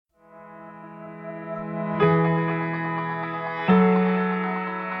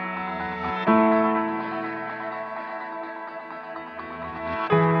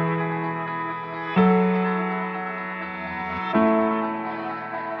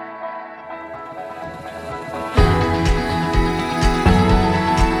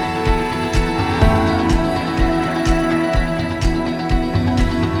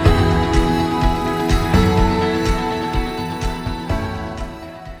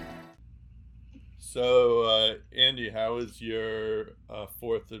So, Andy, how was your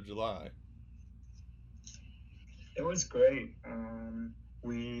 4th of July? It was great.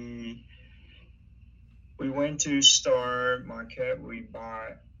 We went to Star Market. We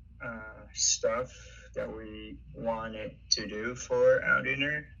bought stuff that we wanted to do for our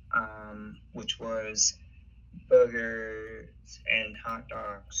dinner, which was burgers and hot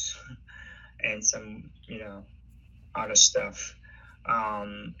dogs and some, other stuff.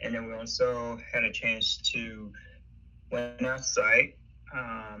 And then we also had a chance to went outside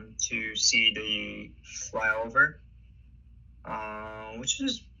to see the flyover, which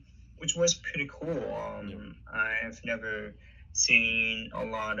is which was pretty cool. Yeah. I have never seen a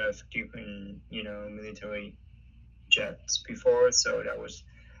lot of different, military jets before, so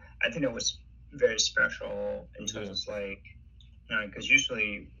I think that was very special in terms Yeah. of like, because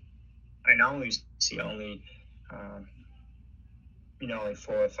usually I normally see only, um, like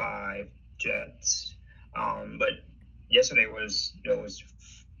four or five jets, but yesterday there was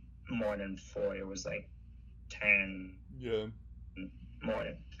more than four. It was like 10, Yeah. more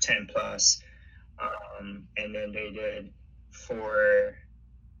than 10 plus. And then they did for,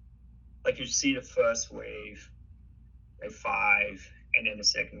 like, you see the first wave, like five, and then the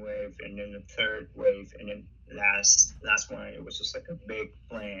second wave, and then the third wave, and then last one. It was just like a big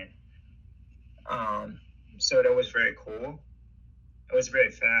plan. Um, so that was very cool. It was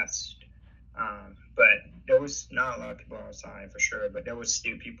very fast, but there was not a lot of people outside for sure. But there was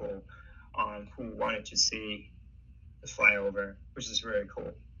still people who wanted to see the flyover, which is very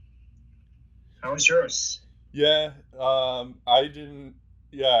cool. How was yours? Yeah. I didn't.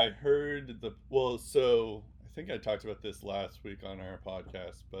 Yeah, I heard the. Well, so I think I talked about this last week on our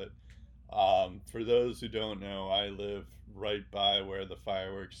podcast, but for those who don't know, I live right by where the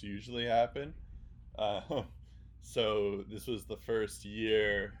fireworks usually happen. Uh, so this was the first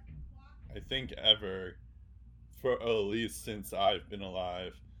year, I think, ever, for at least since I've been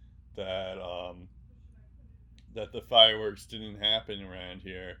alive, that the fireworks didn't happen around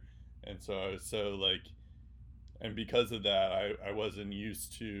here, and so I was so like, and because of that, I wasn't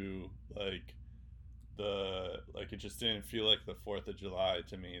used to like it just didn't feel like the 4th of July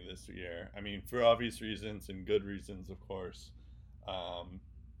to me this year. I mean, for obvious reasons and good reasons, of course. Um,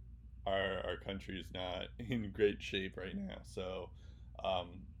 our country is not in great shape right now, so um,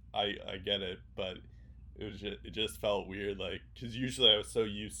 I get it, but it just felt weird, like, because usually I was so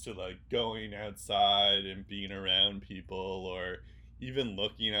used to like going outside and being around people, or even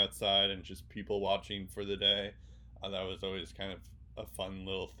looking outside and just people watching for the day. That was always kind of a fun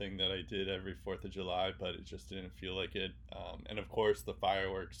little thing that I did every 4th of July, but it just didn't feel like it. And of course, the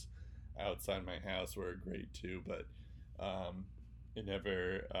fireworks outside my house were great too, but um, it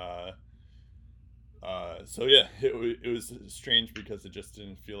never. So yeah, it was strange because it just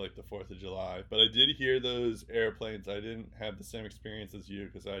didn't feel like the 4th of July. But I did hear those airplanes. I didn't have the same experience as you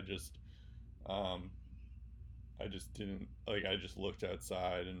because um, I just didn't like. I just looked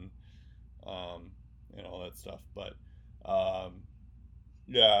outside um, and all that stuff. But um,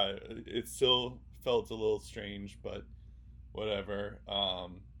 yeah, it still felt a little strange, but whatever.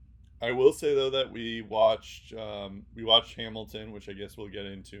 I will say though that we watched Hamilton, which I guess we'll get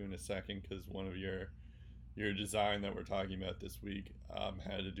into in a second because one of your design that we're talking about this week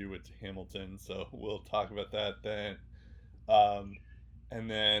had to do with Hamilton, so we'll talk about that then. Um, and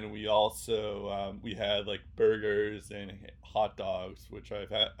then we also we had like burgers and hot dogs, which I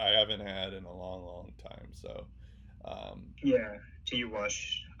haven't had in a long, long time. So um, Yeah. Did you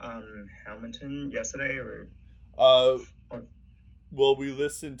watch Hamilton yesterday uh, or well, we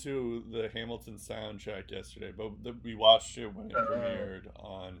listened to the Hamilton soundtrack yesterday, but we watched it when it uh, premiered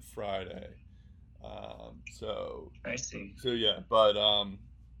on Friday. So I see. yeah, but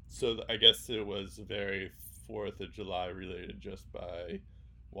I guess it was very 4th of July related just by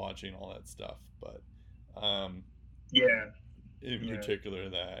watching all that stuff, but um, Yeah, in yeah, particular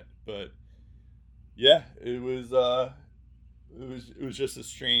that. But yeah, it was just a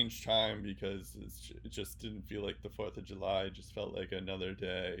strange time because it just didn't feel like the 4th of July. It just felt like another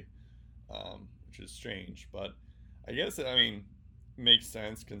day, which is strange. But I guess I mean makes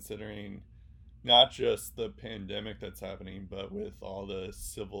sense considering not just the pandemic that's happening, but with all the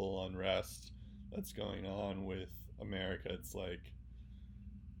civil unrest that's going on with America. It's like,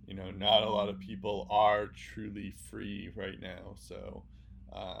 not a lot of people are truly free right now. So,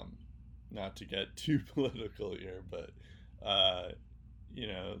 um, not to get too political here, but, uh,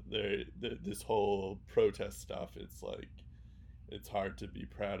 this whole protest stuff, it's like, it's hard to be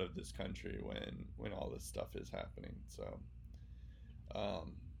proud of this country when all this stuff is happening. So,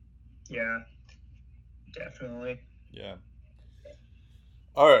 um, yeah, definitely. yeah.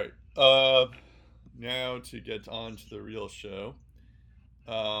 All right. now to get on to the real show.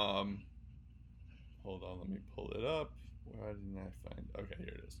 Hold on, let me pull it up. Why didn't I find? Okay,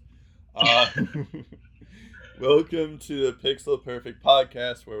 here it is. Welcome to the Pixel Perfect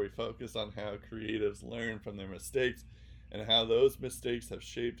podcast, where we focus on how creatives learn from their mistakes and how those mistakes have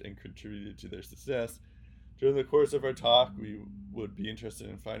shaped and contributed to their success. During the course of our talk, we would be interested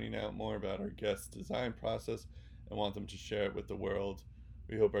in finding out more about our guests' design process and want them to share it with the world.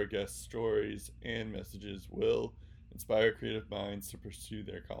 We hope our guests' stories and messages will inspire creative minds to pursue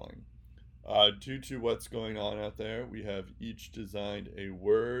their calling. Due to what's going on out there, we have each designed a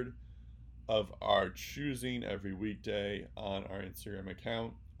word of our choosing every weekday on our Instagram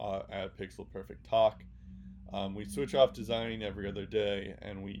account at Pixel Perfect Talk. We switch off designing every other day,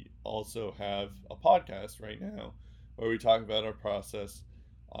 and we also have a podcast right now where we talk about our process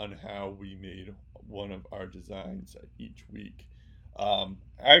on how we made one of our designs each week.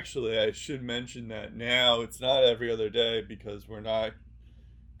 Actually, I should mention that now it's not every other day because we're not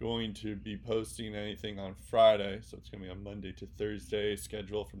going to be posting anything on Friday, so it's going to be a Monday to Thursday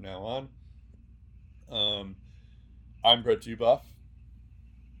schedule from now on. I'm Brett Dubuff.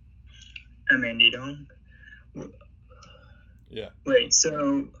 I'm Andy Dong. Yeah. Wait,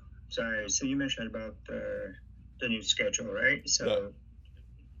 so sorry. So you mentioned about the new schedule, right? So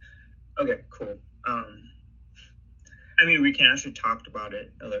okay, cool. I mean, we can actually talk about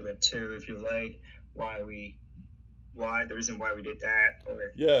it a little bit too, if you like. Why the reason why we did that,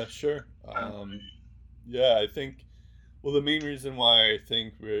 or yeah, sure. Yeah, I think. Well, the main reason why I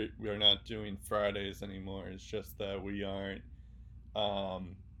think we're not doing Fridays anymore is just that we aren't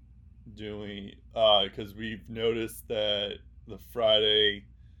doing because we've noticed that the Friday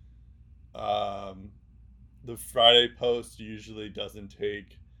post usually doesn't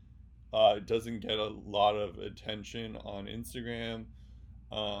get a lot of attention on Instagram.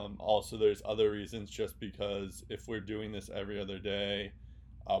 Also, there's other reasons, just because if we're doing this every other day,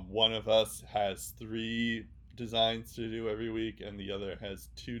 one of us has 3 designs to do every week and the other has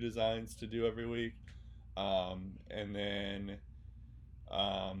 2 designs to do every week. And then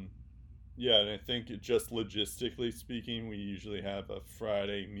and I think just logistically speaking, we usually have a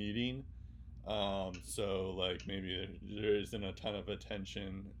Friday meeting. So like maybe there isn't a ton of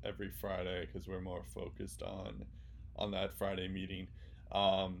attention every Friday because we're more focused on that Friday meeting.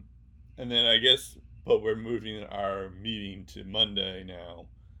 And then I guess, but we're moving our meeting to Monday now.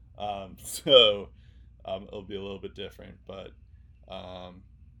 So it'll be a little bit different, but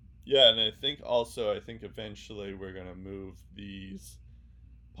and I think eventually we're gonna move these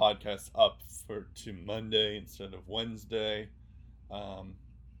podcasts up to Monday instead of Wednesday,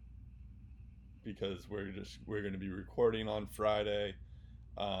 because we're gonna be recording on Friday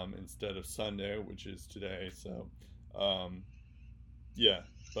instead of Sunday, which is today. So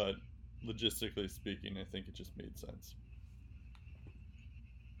but logistically speaking, I think it just made sense.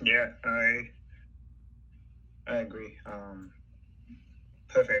 Yeah, I agree.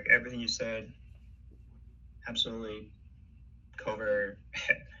 Perfect. Everything you said, absolutely cover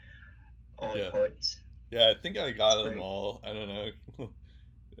all the points. Yeah, I think I got them all. I don't know.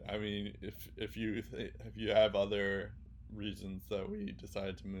 I mean, if you have other reasons that we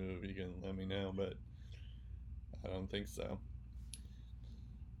decided to move, you can let me know, but I don't think so.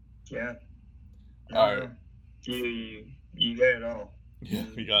 Yeah. All right. You got it all. Yeah,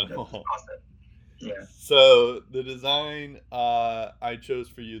 we got it all. Awesome. Yeah. So the design I chose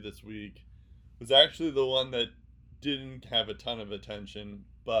for you this week was actually the one that didn't have a ton of attention,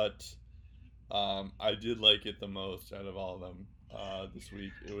 but I did like it the most out of all of them this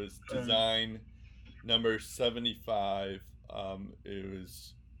week. It was design number 75. It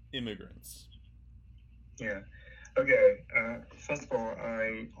was immigrants. Yeah. Okay. First of all,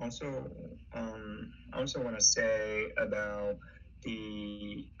 I also want to say about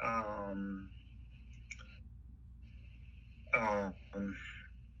the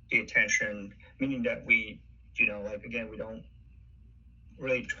attention, meaning that we, again, we don't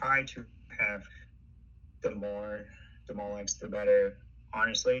really try to have the more likes, the better,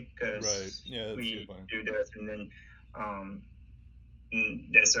 honestly, because we do this, and then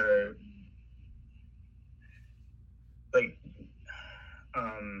there's a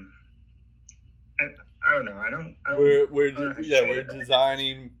I don't know. We're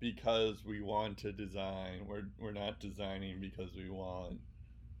designing because we want to design. We're not designing because we want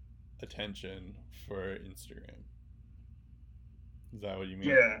attention for Instagram. Is that what you mean?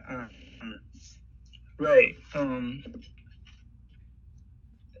 Yeah. Right.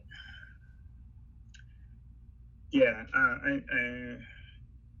 Yeah.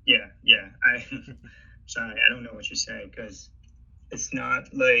 Yeah. Sorry, I don't know what you're saying, because it's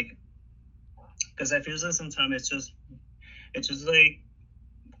not like, because I feel that sometimes it's just like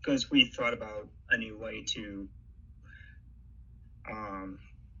because we thought about a new way um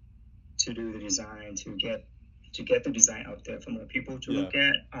to do the design to get the design out there for more people to Yeah. look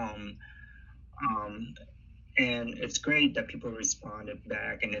at. Um, and it's great that people responded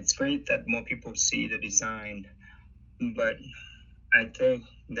back, and it's great that more people see the design. But I think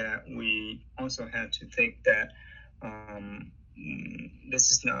that we also have to think that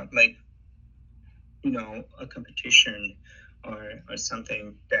this is not like a competition or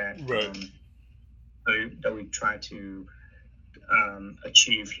something Right. that we try to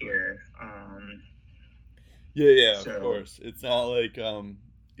achieve here. Yeah, yeah, of So course. It's not like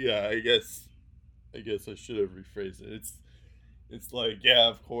yeah, I guess I should have rephrased it. It's like, yeah,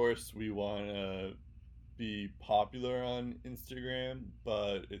 of course we want to be popular on Instagram,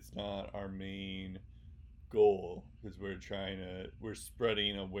 but it's not our main goal because we're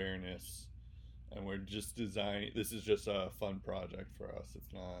spreading awareness and we're just designing. This is just a fun project for us.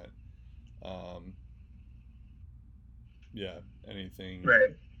 It's not um yeah, anything,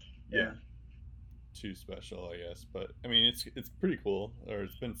 right, yeah, yeah, too special, I guess. But I mean, it's pretty cool, or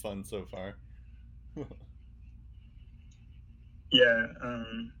it's been fun so far. yeah,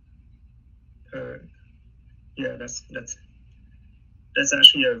 uh, yeah. That's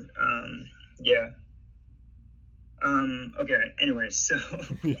actually a yeah. Okay. Anyway, so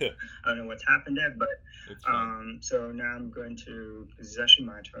Yeah, I don't know what's happened there, but it's fine. so now I'm going to. This is actually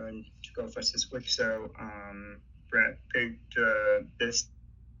my turn to go first this week. So Brett picked this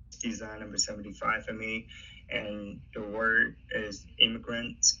design number 75 for me, and the word is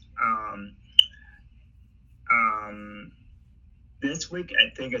immigrant. Um, um, this week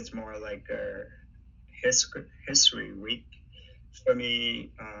I think it's more like a history week for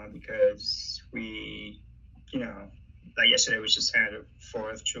me because we, like yesterday we just had a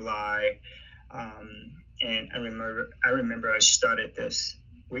 4th of July, and I remember I started this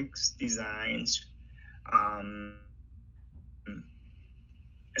week's designs, um,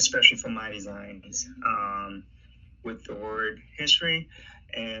 especially for my designs, with the word history,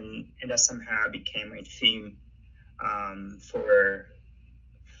 and that somehow became a theme for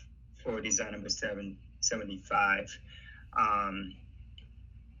design number 775. Um,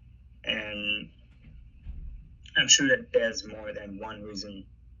 and I'm sure that there's more than one reason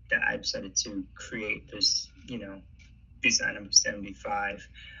that I decided to create this, design number 75,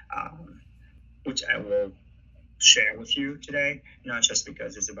 um, which I will share with you today, not just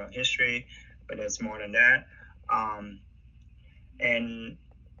because it's about history, but it's more than that. Um, and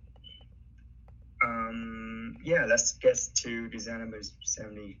yeah, let's get to design number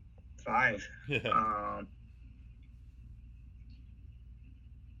 75. Yeah. Um,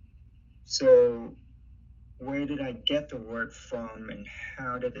 so where did I get the word from and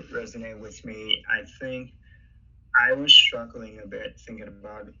how did it resonate with me? I think I was struggling a bit thinking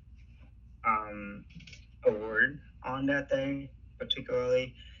about um, a word on that day,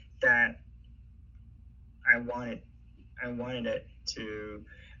 particularly that I wanted it to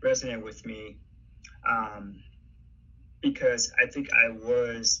resonate with me, um, because I think I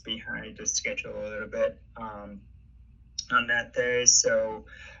was behind the schedule a little bit on that day. So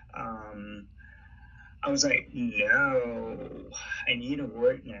um, I was like, no, I need a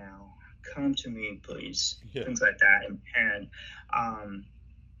word now. Come to me, please. Yeah. Things like that. And um,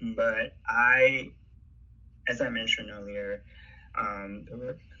 but as I mentioned earlier, the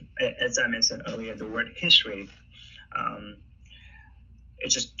word, as I mentioned earlier, the word history, um, it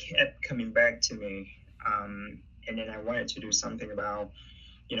just kept coming back to me. And then I wanted to do something about,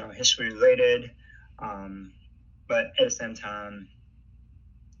 history related, um, but at the same time,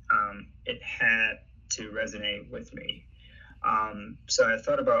 it had to resonate with me. So I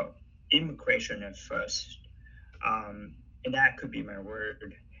thought about immigration at first, and that could be my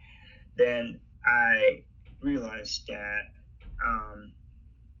word. Then I realized that um,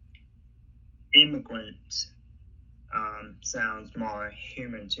 immigrant sounds more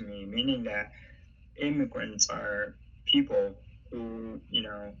human to me, meaning that immigrants are people who,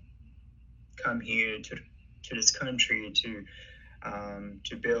 come here to this country to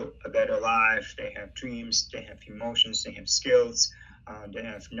build a better life. They have dreams, they have emotions, they have skills, they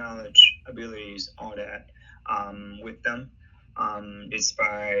have knowledge, abilities, all that with them,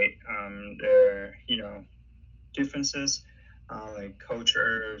 despite their differences, like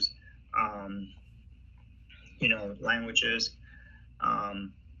cultures, um, languages.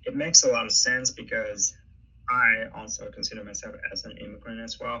 Um, it makes a lot of sense because I also consider myself as an immigrant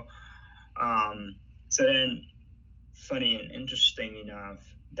as well. Um, so then, funny and interesting enough,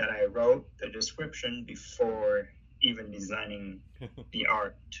 that I wrote the description before even designing the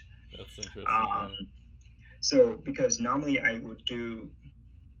art. That's interesting. Um, Yeah. so because normally I would do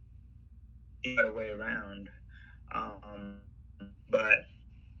the other way around, but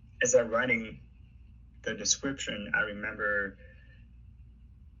as I'm writing the description, I remember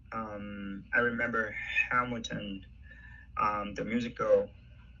Hamilton, the musical,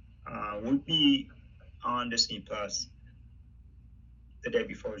 would be on Disney Plus the day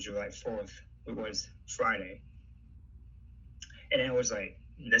before July 4th. It was Friday, and it was like,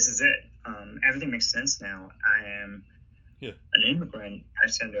 this is it. Everything makes sense now. I am Yeah. an immigrant.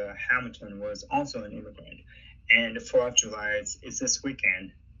 Alexander Hamilton was also an immigrant, and the 4th of July is this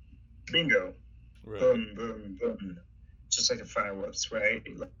weekend. Bingo! Right. Boom, boom, boom. Just like the fireworks, right?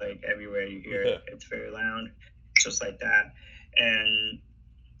 Like everywhere you hear Yeah. it, it's very loud, just like that. And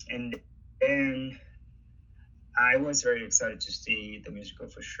and then I was very excited to see the musical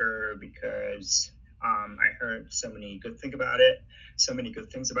for sure because I heard so many good things about it. So many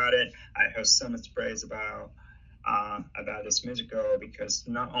good things about it. I heard so much praise about this musical because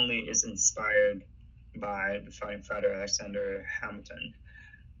not only is inspired by the founding father Alexander Hamilton,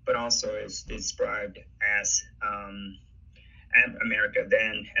 but also is described as America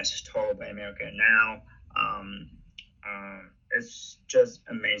then, as told by America now. Um, it's just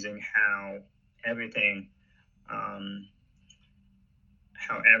amazing everything um,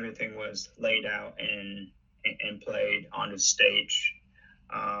 how everything was laid out and played on the stage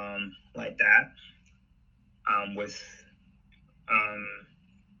like that um, with um,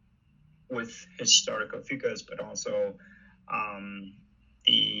 with historical figures, but also um,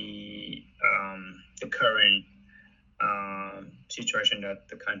 the current situation that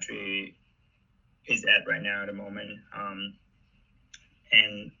the country is at right now at the moment,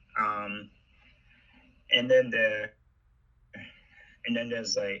 and um, and then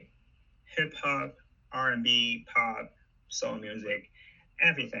there's like hip hop, R&B, pop, soul music,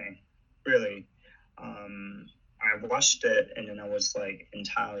 everything, really. Um, I watched it and then I was like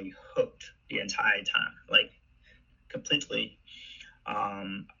entirely hooked the entire time, like completely.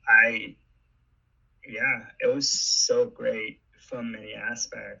 I Yeah, it was so great from many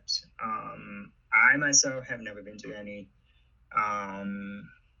aspects. I myself have never been to any, um,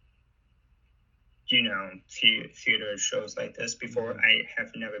 theater shows like this before. Hmm. I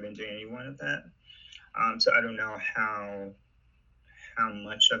have never been to any one of that. So I don't know how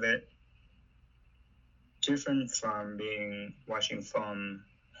much of it different from being watching from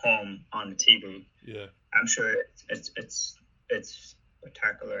home on the TV. Yeah. I'm sure it's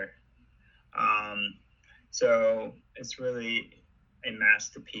spectacular. Um, so it's really a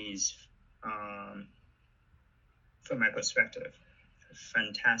masterpiece um, from my perspective.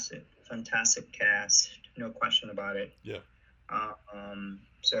 Fantastic, fantastic cast, no question about it. Yeah.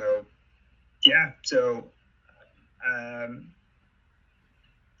 So yeah, so um,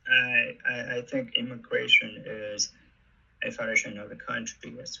 I think immigration is a foundation of the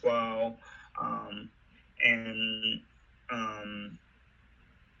country as well. Um, and um,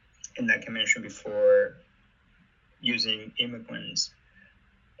 and like I mentioned before, using immigrants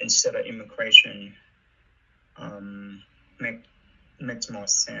instead of immigration um, make, makes more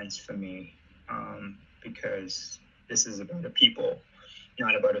sense for me because this is about the people,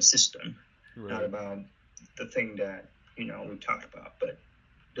 not about a system, not Right. about the thing that we talked about, but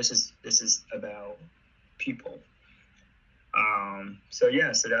this is about people. So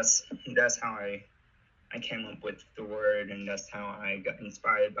yeah, so that's how I came up with the word, and that's how I got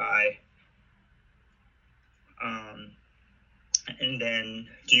inspired by. Um, and then,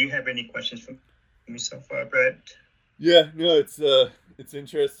 do you have any questions for me so far, Brett? Yeah, no, it's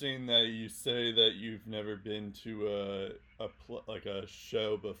interesting that you say that you've never been to like a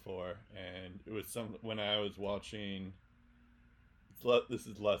show before, and it was some when I was watching. This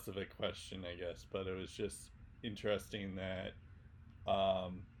is less of a question, I guess, but it was just interesting that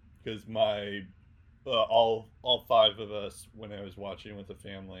because my all five of us when I was watching with the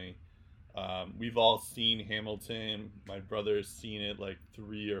family, we've all seen Hamilton. My brother's seen it like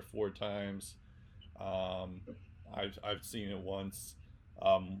 3 or 4 times. Um, I've seen it once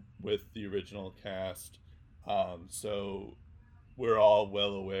with the original cast. So we're all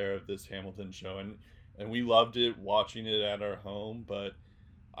well aware of this Hamilton show, and we loved it watching it at our home. But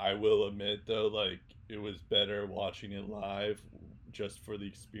I will admit though, like it was better watching it live, just for the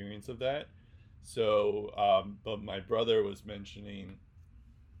experience of that. So, but my brother was mentioning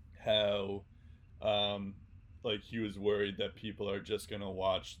how um, like he was worried that people are just gonna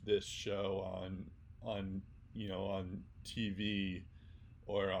watch this show on on TV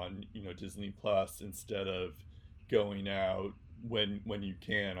or on Disney Plus instead of going out when you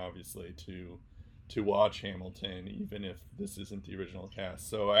can, obviously, to watch Hamilton, even if this isn't the original cast.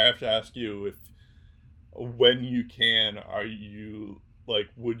 So I have to ask you, if when you can, are you like,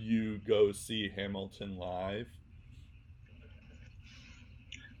 would you go see Hamilton live?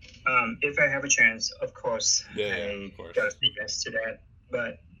 If I have a chance, of course, Yeah, I of course. gotta say yes to that.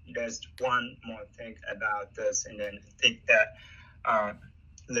 But there's one more thing about this, and then I think that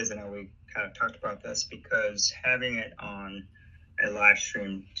Liz and I, we kind of talked about this, because having it on a live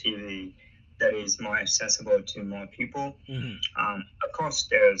stream TV that is more accessible to more people. Of course,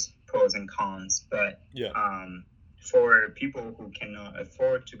 there's pros and cons, but Yeah, for people who cannot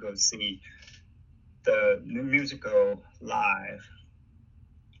afford to go see the musical live,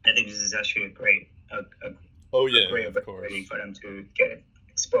 I think this is actually oh a yeah, great of course. opportunity for them to get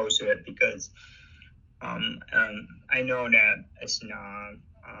exposed to it, because I know that it's not,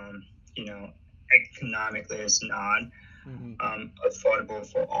 you know, economically it's not Hmm. affordable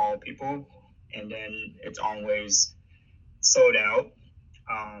for all people, and then it's always sold out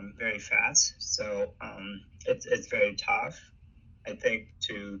very fast. So it's very tough, I think,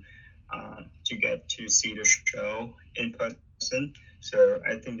 to get to see the show in person. So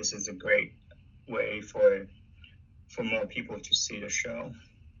I think this is a great way for more people to see the show.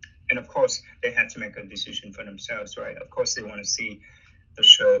 And of course, they have to make a decision for themselves, right? Of course, they want to see the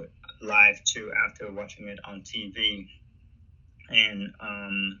show live too after watching it on TV, and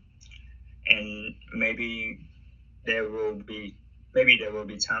maybe there will be there will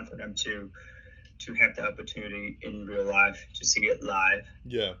be time for them to have the opportunity in real life to see it live,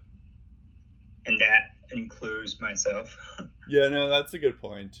 Yeah. and that includes myself. Yeah, no, that's a good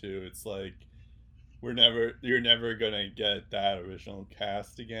point too. It's like you're never gonna get that original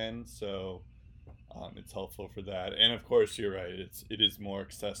cast again, so it's helpful for that. And of course, you're right. It is more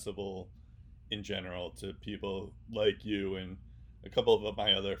accessible in general to people like you, and a couple of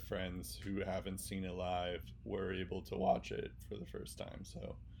my other friends who haven't seen it live were able to watch it for the first time.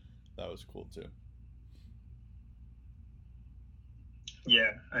 So that was cool too.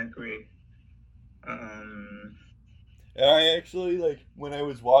 Yeah, I agree. Um, And I actually, like, when I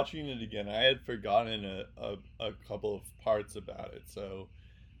was watching it again, I had forgotten a couple of parts about it. So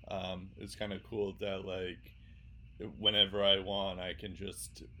it's kind of cool that, like, whenever I want, I can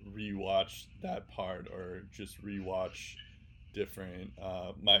just rewatch that part, or just rewatch different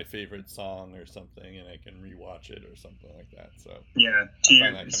my favorite song or something, and I can rewatch it or something like that. So yeah. I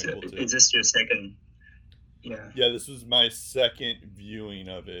find that kind of cool too. Is this your second? Yeah. Yeah, this was my second viewing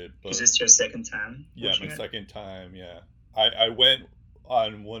of it, Is but this your second time yeah, my watching it? second time. Yeah, I went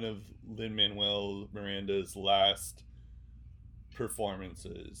on one of Lin Manuel Miranda's last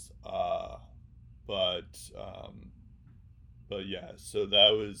performances, but um, but yeah, so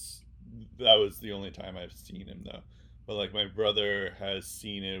that was the only time I've seen him though. But like, my brother has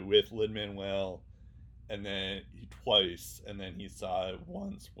seen it with Lin Manuel, and then twice, and then he saw it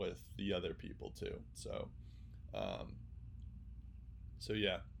once with the other people too. Um, so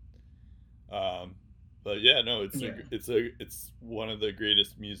yeah. Um, but yeah, no, Yeah. it's one of the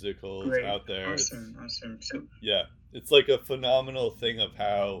greatest musicals Great. out there. Awesome. Awesome. So Yeah, it's like a phenomenal thing of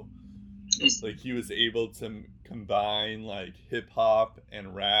how, is like, he was able to combine like hip hop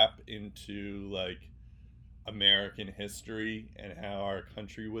and rap into like American history and how our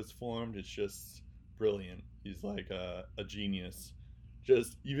country was formed. It's just brilliant. He's like a genius.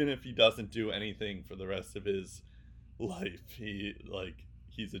 Just even if he doesn't do anything for the rest of his life,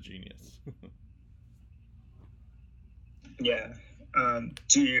 he's a genius. yeah.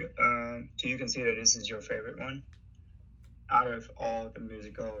 Do you consider this is your favorite one out of all the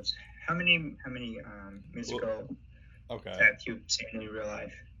musicals? How many Well, musical okay, have you seen in real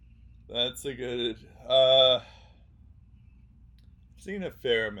life? that's a good. I've seen a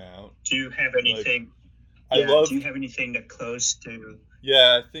fair amount. Do you have Like, anything? I Yeah. Do you loved. have anything that close to?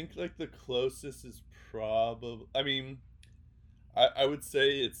 Yeah, I think like the closest is probably. I mean, I would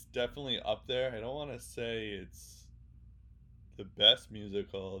say it's definitely up there. I don't want to say it's the best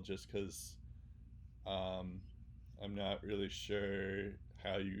musical, just because um, I'm not really sure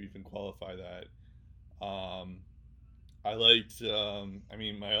how you even qualify that. Um, I liked. I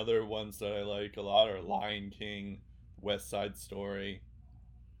mean, my other ones that I like a lot are Lion King, West Side Story.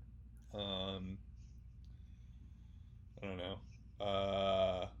 Um, I don't know.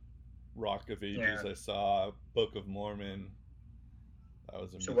 Rock of Ages. Yeah. I saw Book of Mormon. That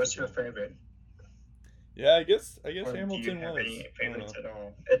was a So what's your musical. favorite? Yeah, I guess Or do you Hamilton have was. any I don't know. favorites at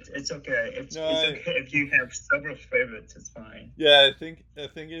all? It's okay. No, It's okay if you have several favorites. It's fine. yeah, I think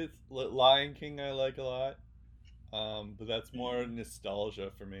it's Lion King. I like a lot. But that's more Mm.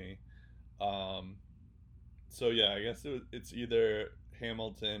 nostalgia for me. Um, so yeah, I guess it's either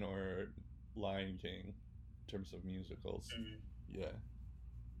Hamilton or Lion King in terms of musicals. Mm, Yeah.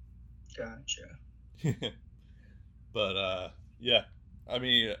 gotcha. But yeah. I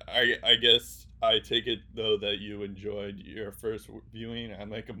mean, I guess I take it though that you enjoyed your first viewing. I'm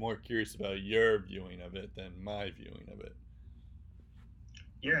like more curious about your viewing of it than my viewing of it.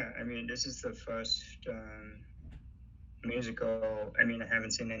 Yeah, I mean, this is the first musical. I mean, I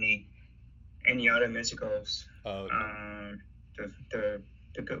haven't seen any other musicals, Oh, okay. um,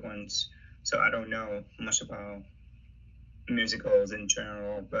 the good ones. So I don't know much about musicals in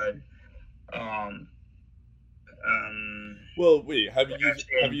general, but um, um, Well, wait. Have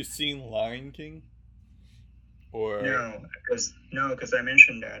actually, you seen Lion King or? no, because I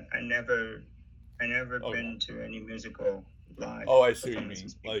mentioned that I never Okay. been to any musical live Oh, I see what you mean.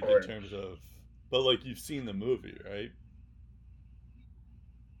 performances Like in before. terms of, but like you've seen the movie, right?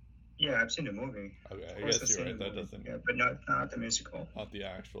 Yeah, I've seen the movie. Okay, Of I course, I've guess you're seen the right. That movie. doesn't Yeah, but not the musical. not the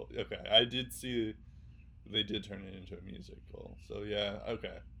actual. Okay, I did see they did turn it into a musical. So yeah,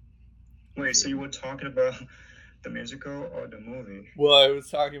 okay. I Wait, see so what you you were mean. talking about the musical or the movie? Well, I was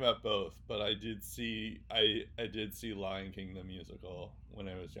talking about both, but I did see Lion King the musical when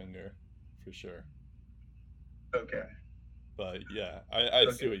I was younger, for sure. Okay, But yeah, I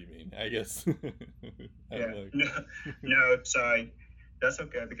see okay. what you mean. I guess I'm Yeah, like, no, no, sorry. That's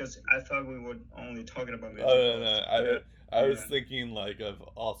okay because I thought we were only talking about oh no, no, musicals. But I was yeah. thinking like of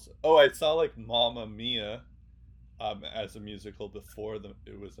also. Oh, I saw like Mamma Mia, as a musical before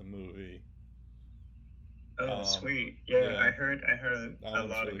it was a movie. Oh, Um, sweet. Yeah, yeah, I heard that a one's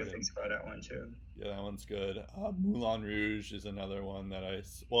lot of really good good. things about that one too. Yeah, that one's good. Moulin Rouge is another one that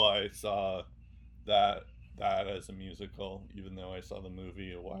well, I saw that that as a musical, even though I saw the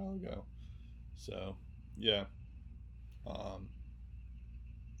movie a while ago. So, yeah, um,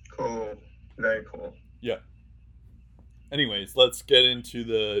 Cool. Very cool. yeah. Anyways, let's get into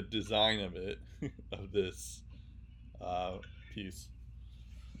the design of it, of this uh, piece.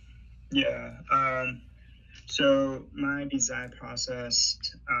 Yeah. So my design process,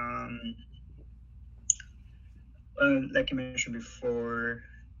 like I mentioned before,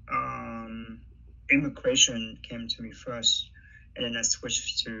 um, immigration came to me first, and then I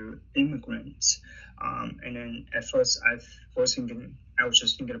switched to immigrants. And then at first, I was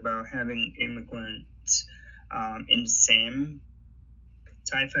just thinking about having immigrants in the same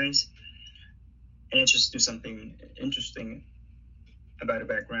typeface, and just do something interesting about the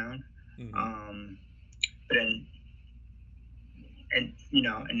background. Hmm. Um, but then, and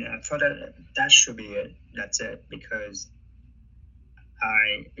I thought that that should be it. That's it because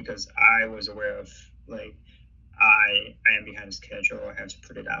I was aware of like I am behind schedule. I have to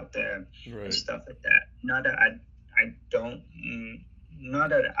put it out there and Right. stuff like that. I don't not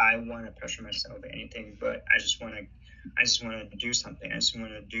that I want to pressure myself or anything, but I just want to do something. I just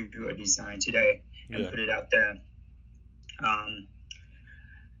want to do a design today and Yeah. put it out there. Um,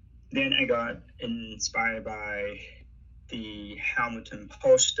 then I got inspired by the Hamilton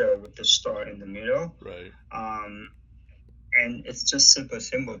poster with the star in the middle. Right. Um, and it's just super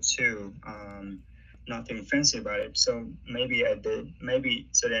simple too. Nothing fancy about it. So maybe I did. Maybe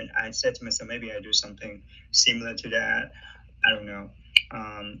so. Then I said to myself, maybe I do something similar to that. I don't know.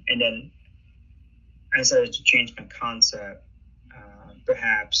 And then I started to change my concept.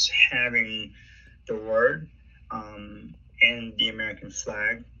 Perhaps having the word and the American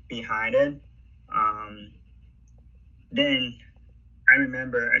flag behind it. Um, then I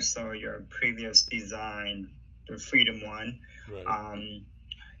remember I saw your previous design, the Freedom one. Right. Um,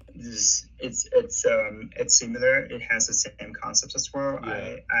 it's similar. It has the same concepts as well.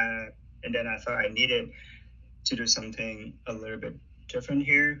 Yeah. And then I thought I needed to do something a little bit different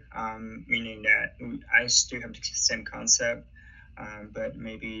here, meaning that I still have the same concept, but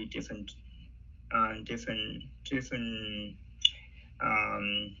maybe different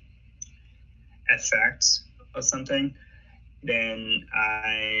um, effects or something. Then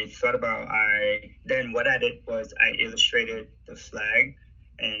I thought about I then what I did was I illustrated the flag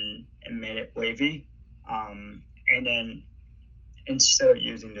and made it wavy. And then instead of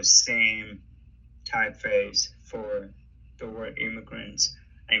using the same typeface for the word immigrants,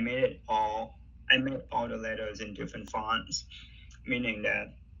 I made all the letters in different fonts, meaning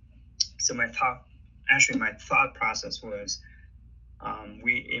that so my thought process was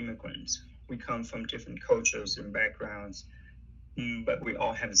we immigrants, we come from different cultures and backgrounds, but we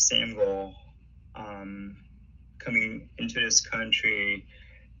all have the same goal, um, coming into this country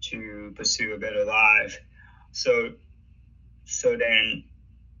to pursue a better life. So, so then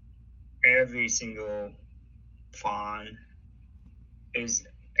every single font is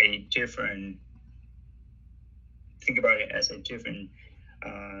a different. Think about it as a different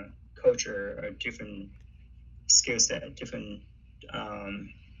uh, culture, a different skill set, different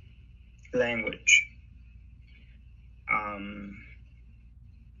language.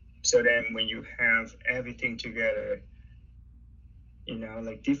 So then when you have everything together,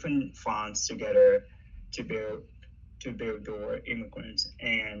 like different fonts together to build your immigrants,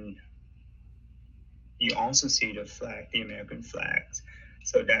 and you also see the flag, the American flags.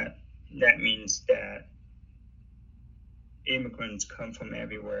 So that means that immigrants come from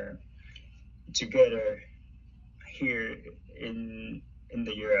everywhere together here in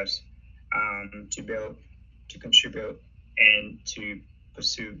the U.S. To contribute and to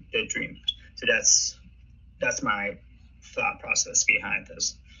pursue their dreams. So that's my thought process behind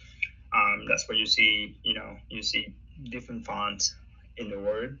this. That's where you see different fonts in the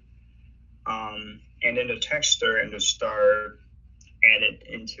word, and then the texture and the star added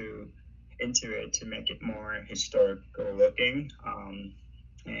into it to make it more historical looking,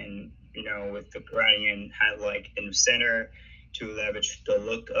 and with the gradient highlight in the center to leverage the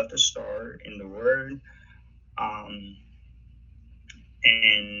look of the star in the word, and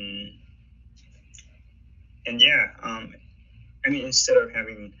yeah, I mean, instead of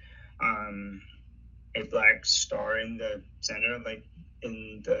having a black star in the center, like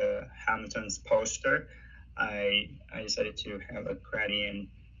in the Hamilton's poster, I decided to have a gradient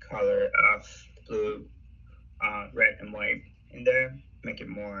color of blue, red, and white in there, make it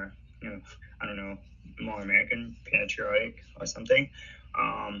more, I don't know, more American, patriotic or something.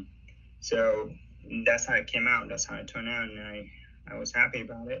 So that's how it came out. That's how it turned out, and I was happy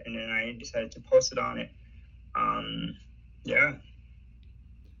about it. And then I decided to post it on it. Yeah.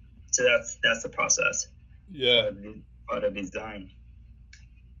 So that's the process. Yeah. For the design.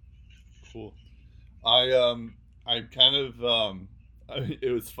 Cool. I kind of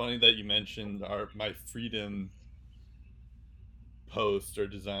it was funny that you mentioned my freedom post or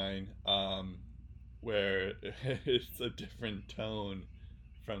design, where it's a different tone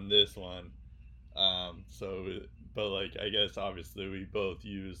from this one. So, but like, I guess obviously we both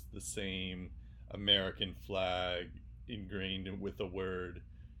use the same American flag ingrained with a word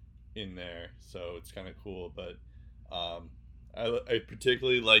in there, so it's kind of cool. But I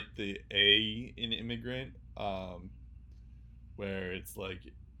particularly like the A in immigrant, where it's like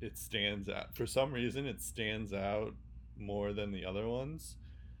it stands out for some reason. It stands out more than the other ones.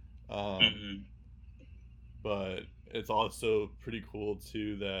 Mm-hmm. But it's also pretty cool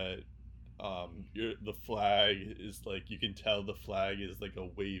too that the flag is like, you can tell the flag is like a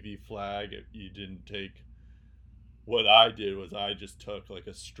wavy flag. You didn't take, what I did was I just took like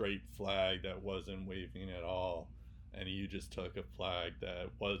a straight flag that wasn't waving at all, and you just took a flag that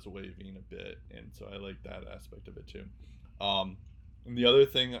was waving a bit, and so I like that aspect of it too. And the other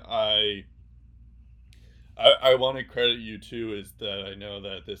thing I want to credit you too is that I know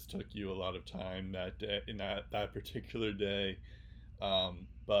that this took you a lot of time that day, in that particular day,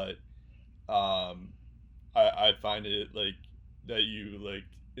 but I find it like that you like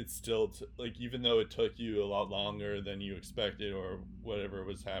it's still like, even though it took you a lot longer than you expected or whatever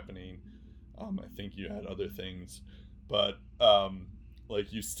was happening, I think you had other things, but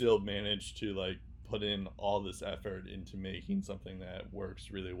like you still managed to like put in all this effort into making something that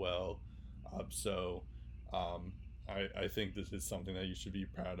works really well. So um, I think this is something that you should be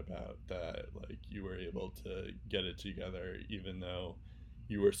proud about, that like you were able to get it together even though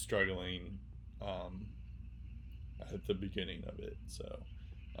you were struggling um, at the beginning of it. So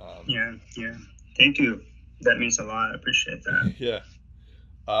Yeah. Thank you. That means a lot. I appreciate that. yeah.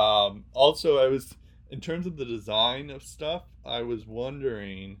 Also, I was, in terms of the design of stuff, I was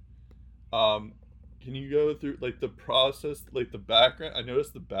wondering, um, can you go through like the process, like the background? I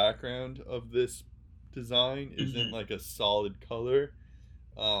noticed the background of this design isn't Mm-hmm. like a solid color.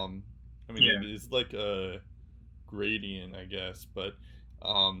 Um, I mean, it Yeah. is like a gradient, I guess, but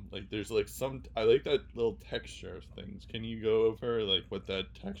like there's like some, I like that little texture of things. Can you go over like what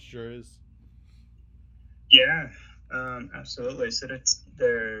that texture is? Yeah. Absolutely. So that's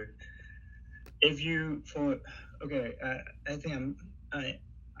the if you for okay. I think I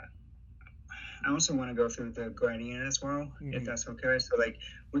also want to go through the gradient as well, if Mm-hmm. that's okay. So like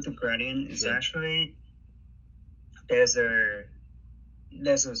with the gradient, it's Sure. actually there's a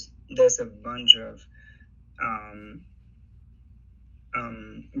there's a there's a bunch of um,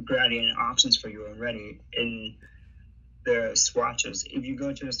 gradient options for you already in the swatches. If you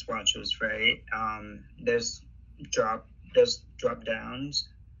go to the swatches, right, drop there's drop downs.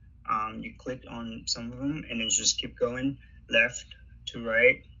 You click on some of them and then just keep going left to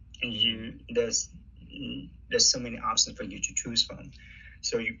right, and Mm-hmm. there's so many options for you to choose from.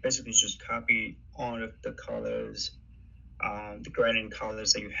 So you basically just copy all of the colors the gradient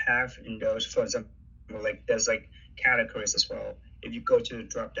colors that you have in those. For example, like there's like categories as well. If you go to the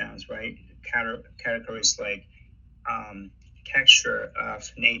drop downs, right? Categories like um, texture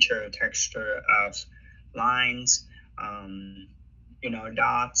of nature, texture of lines, um,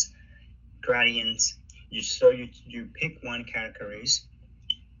 dots, gradients. You pick one categories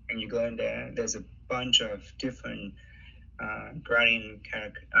and you go in there. There's a bunch of different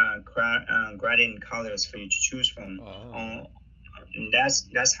gradient colors for you to choose from. Oh, And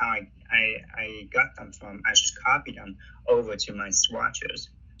that's how I got them from. I just copied them over to my swatches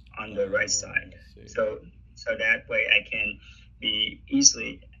on the right side. I see. So that way I can be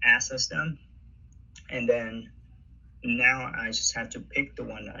easily access them. And then now I just have to pick the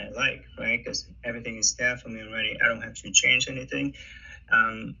one that I like, right? Because everything is there for me already. I don't have to change anything.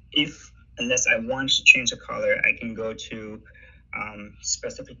 If unless I want to change the color, I can go to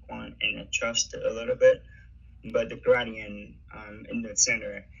specific one and adjust it a little bit. But the gradient in the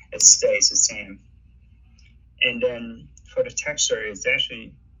center, it stays the same. And then for the texture, it's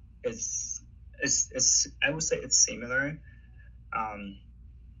actually it's I would say it's similar. Um,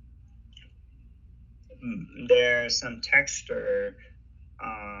 there's some texture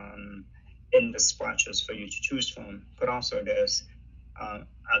um, in the splotches for you to choose from, but also there's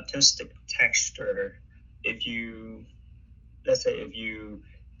artistic texture. If you let's say if you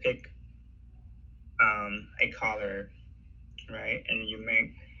pick a color, right, and you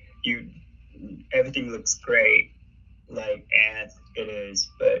make you everything looks great like as it is,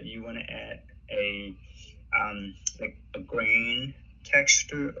 but you want to add a like a grain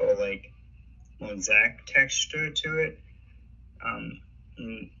texture or like mosaic texture to it. Um,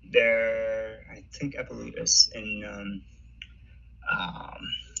 there, I believe it's in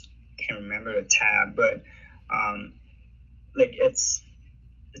can't remember the tab, but um, like it's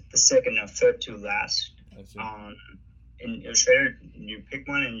the second or third to last. I see. In Illustrator, you pick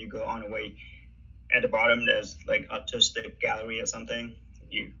one and you go on the way. At the bottom, there's like artistic gallery or something.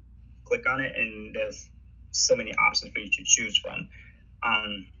 You click on it, and there's so many options for you to choose from.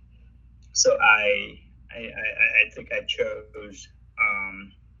 Um, so I think I chose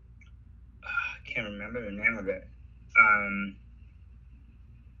I can't remember the name of it. Um,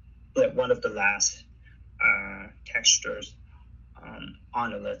 like one of the last textures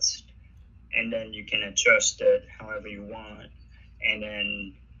on the list, and then you can adjust it however you want. And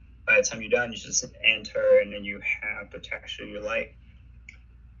then by the time you're done, you just enter, and then you have the texture you like.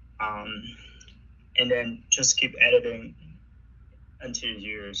 Um, and then just keep editing until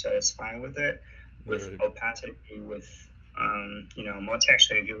you're satisfied with it, with Right. opacity, with more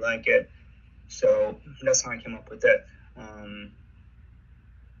texture if you like it. So that's how I came up with it. Um,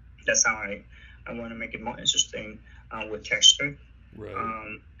 that's how I want to make it more interesting with texture,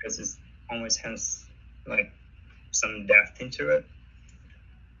 Right. because it always has like some depth into it,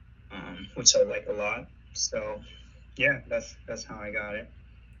 which I like a lot. So yeah, that's how I got it.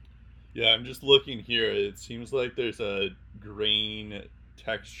 Yeah, I'm just looking here. It seems like there's a grain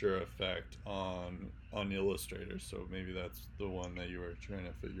texture effect on Illustrator, so maybe that's the one that you were trying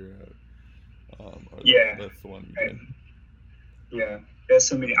to figure out. Or Yeah, that's the one you did. I- yeah. There's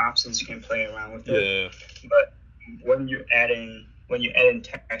so many options you can play around with it, Yeah. but when you're adding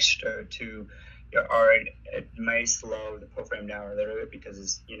texture to your art, it may slow the program down a little bit because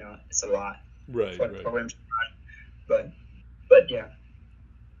it's a lot Right. for the Right. program to run. But yeah,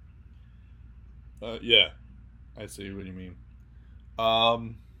 Yeah. I see what you mean.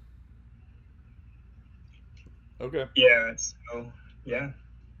 Um. Okay. yeah. So yeah,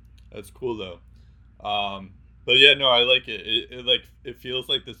 That's cool though. But yeah, no, I like it. It feels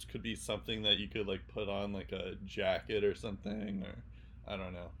like this could be something that you could like put on like a jacket or something, or I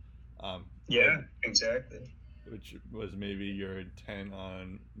don't know. Like yeah, exactly. which was maybe your intent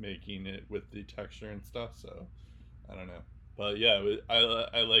on making it with the texture and stuff. So I don't know, but yeah,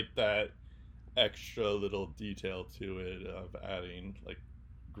 I like that extra little detail to it of adding like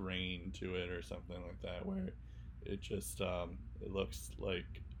grain to it or something like that, where it just it looks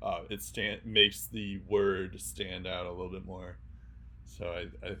like it stand makes the word stand out a little bit more. So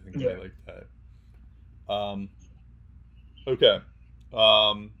I think I Yeah. like that. Um, okay.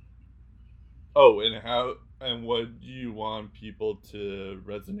 Um, oh, and how and what do you want people to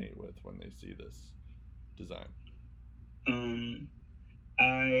resonate with when they see this design? Um,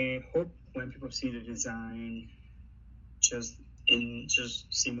 I hope when people see the design, just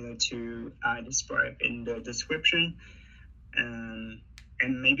just similar to I described in the description, um,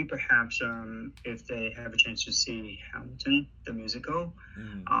 and maybe perhaps if they have a chance to see Hamilton the musical,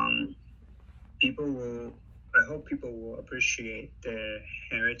 Mm, um, people will. I hope people will appreciate the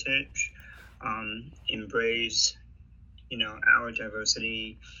heritage, embrace our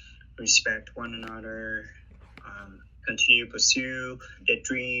diversity, respect one another, continue to pursue their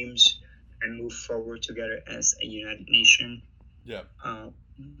dreams, and move forward together as a united nation. Yeah.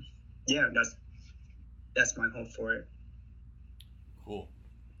 Yeah, that's my hope for it. Cool.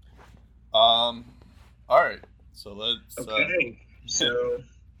 All right. So let's. Okay, so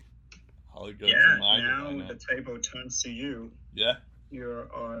I'll go to yeah, my now design the table turns to you. Yeah, You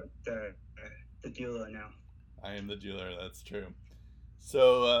are the dealer now. I am the dealer. That's true.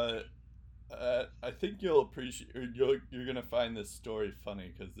 So I think you'll appreciate. Or you're gonna find this story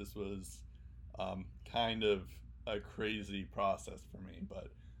funny because this was kind of a crazy process for me.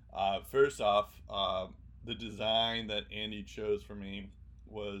 But first off, the design that Andy chose for me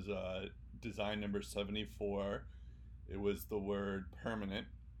was design number 74. It was the word permanent.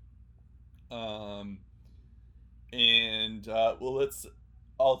 Um, and well, let's.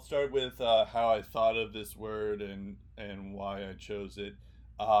 I'll start with how I thought of this word and why I chose it.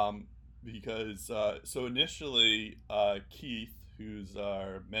 Um, because so initially, Keith, who's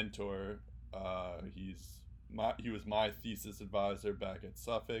our mentor, he was my thesis advisor back at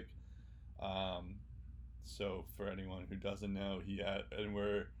Suffolk. Um, so for anyone who doesn't know,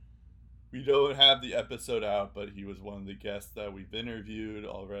 we don't have the episode out, but he was one of the guests that we've interviewed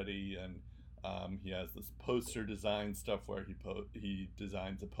already, and he has this poster design stuff where he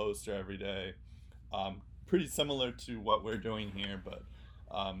designs a poster every day, pretty similar to what we're doing here, but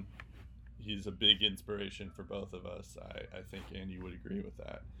um, he's a big inspiration for both of us. I think Andy would agree with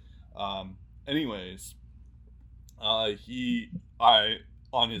that. Anyways, he I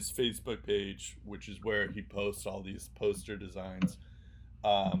on his Facebook page, which is where he posts all these poster designs.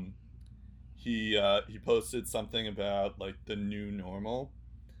 Um, he posted something about like the new normal,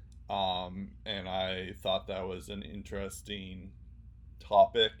 and I thought that was an interesting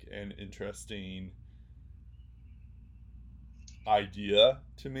topic and interesting idea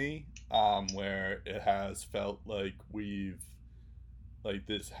to me, where it has felt like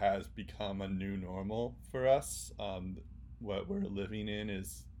this has become a new normal for us. What we're living in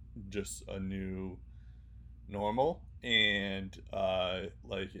is just a new normal, and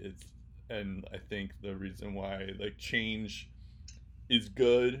and I think the reason why like change is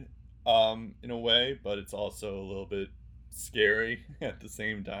good in a way, but it's also a little bit scary at the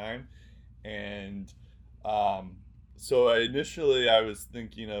same time. And um, so initially I was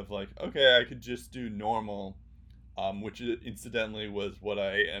thinking of like, okay, I could just do normal, which incidentally was what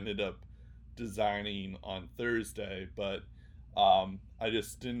I ended up designing on Thursday, but I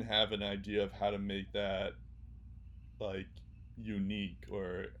just didn't have an idea of how to make that like unique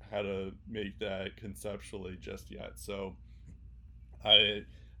or how to make that conceptually just yet. So I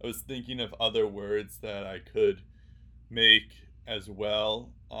I was thinking of other words that I could make as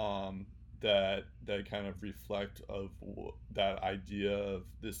well, that kind of reflect of that idea of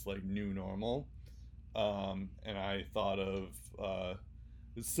this like new normal. And I thought of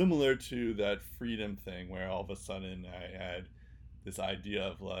it's similar to that freedom thing where all of a sudden I had this idea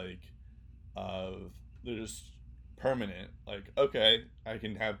of like of there's permanent, like okay, I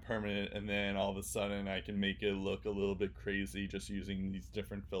can have permanent, and then all of a sudden I can make it look a little bit crazy just using these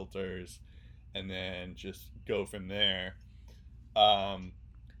different filters, and then just go from there. um,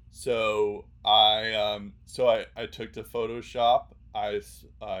 I took to Photoshop.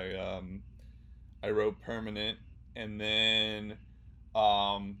 I wrote permanent, and then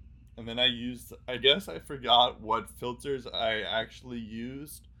um, I used. I guess I forgot what filters I actually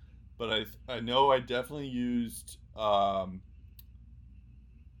used, but I know I definitely used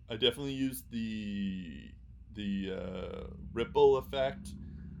the ripple effect.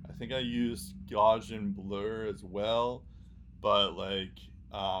 I think I used Gaussian blur as well, but like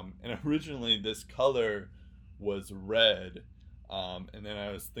and originally this color was red, and then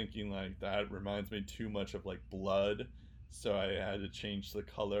I was thinking like that reminds me too much of like blood, so I had to change the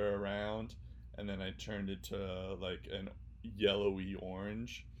color around, and then I turned it to like an yellowy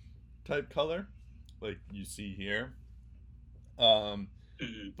orange type color, like you see here. Um,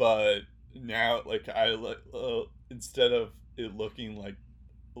 Mhm. but now, like instead of it looking like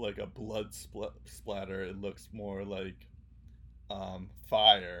a splatter, it looks more like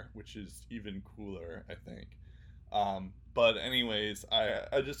fire, which is even cooler, I think. But anyways,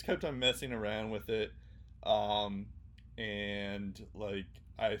 I just kept on messing around with it, um, and like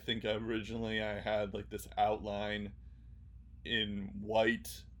I think originally I had like this outline in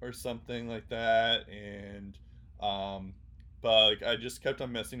white or something like that, and um, but like I just kept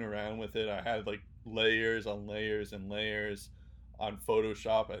on messing around with it. I had like layers on layers and layers on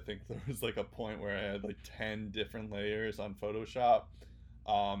Photoshop. I think there was like a point where I had like 10 different layers on Photoshop,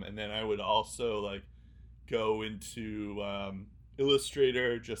 and then I would also like go into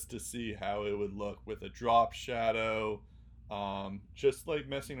Illustrator just to see how it would look with a drop shadow, just like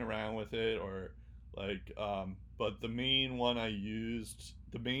messing around with it, or like, but the main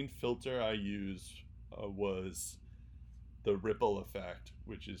filter I used was the ripple effect,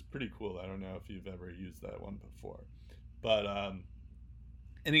 which is pretty cool. I don't know if you've ever used that one before, but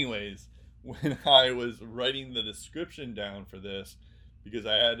anyways, when I was writing the description down for this, because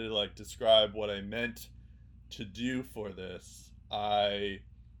I had to like describe what I meant to do for this,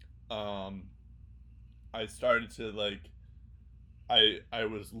 um I started to like I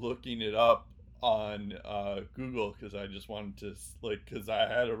was looking it up on Google, because I just wanted to like, because I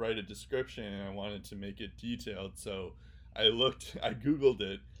had to write a description and I wanted to make it detailed. So I googled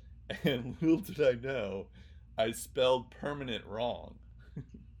it, and little did I know, I spelled permanent wrong.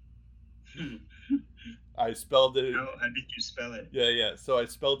 I spelled it. How did you spell it? Yeah, yeah. So I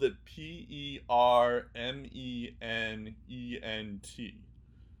spelled it Permenent.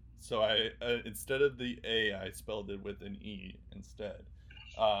 So instead of the A, I spelled it with an E instead.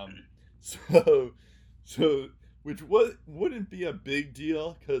 Um, so so which wouldn't be a big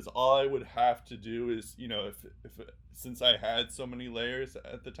deal, because all I would have to do is, if since I had so many layers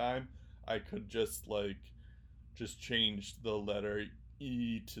at the time, I could just change the letter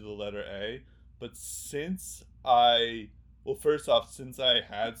E to the letter A. But first off, since I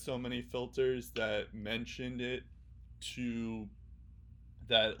had so many filters that mentioned it to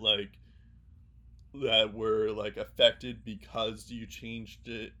that like that were like affected because you changed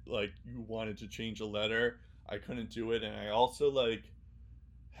it, like you wanted to change a letter, I couldn't do it. And I also like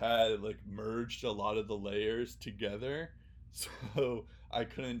had like merged a lot of the layers together, so I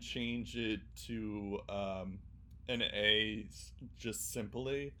couldn't change it to an A just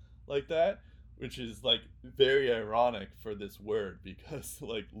simply like that, which is like very ironic for this word, because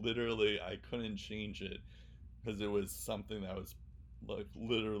like literally I couldn't change it because it was something that was like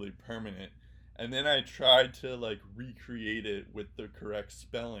literally permanent. And then I tried to like recreate it with the correct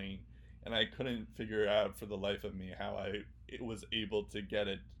spelling, and I couldn't figure out for the life of me how was able to get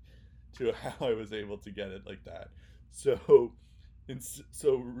it to how I was able to get it like that. So,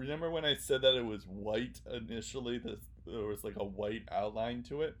 so remember when I said that it was white initially? There was like a white outline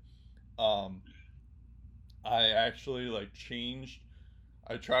to it. Um, I actually like changed.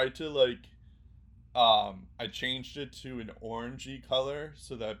 I tried to like I changed it to an orangey color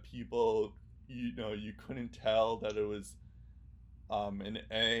so that people, you couldn't tell that it was an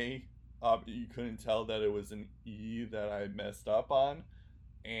A. You couldn't tell that it was an E that I messed up on,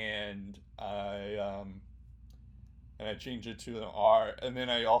 and I changed it to an R. And then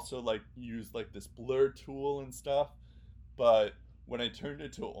I also like used like this blur tool and stuff. But when I turned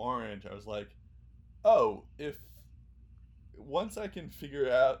it to orange, I was like, oh, if once I can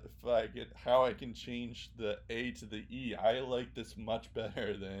figure out if I get how I can change the A to the E, I like this much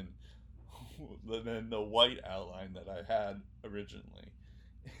better than the white outline that I had originally.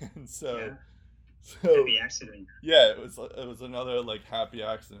 And Yeah, so happy accident. yeah, it was another like happy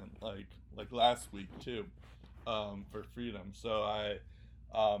accident, like last week too, for freedom.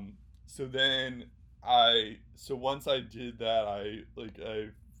 Um, so then so once I did that, I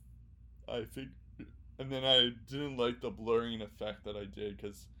think, and then I didn't like the blurring effect that I did,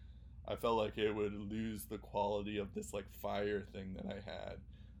 because I felt like it would lose the quality of this like fire thing that I had.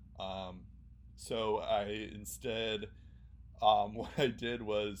 Um, so I instead, what I did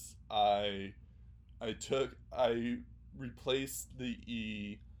was I replaced the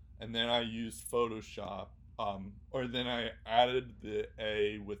E, and then I used Photoshop, or then I added the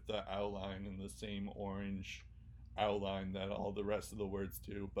A with the outline in the same orange outline that all the rest of the words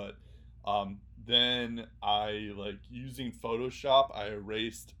do. But then I, like, using Photoshop, I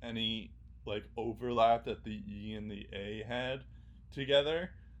erased any like overlap that the E and the A had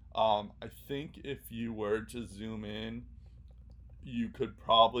together. I think if you were to zoom in, you could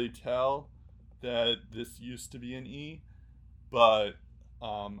probably tell that this used to be an E, but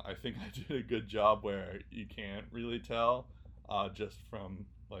I think I did a good job where you can't really tell, just from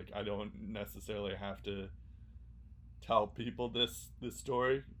like, I don't necessarily have to tell people this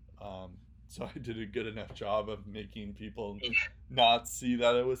story. So I did a good enough job of making people not see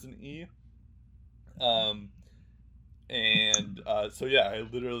that it was an E. Um, and so yeah, I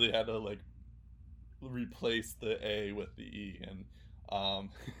literally had to like replace the A with the E, and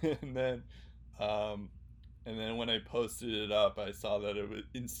and then um, and then when I posted it up, I saw that it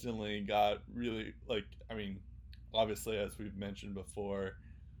instantly got really, like, I mean, obviously, as we've mentioned before,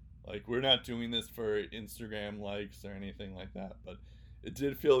 like, we're not doing this for Instagram likes or anything like that, but it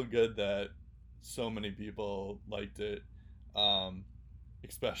did feel good that so many people liked it, um,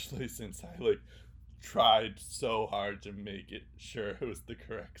 especially since I like tried so hard to make it sure it was the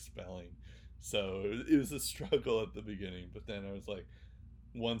correct spelling. So it was a struggle at the beginning, but then I was like,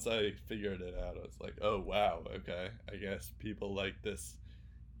 once I figured it out, I was like, oh wow, okay, I guess people like this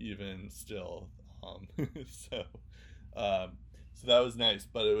even still. Um, so, um, so that was nice,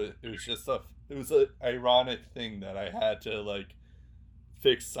 but it was just it was an ironic thing that I had to like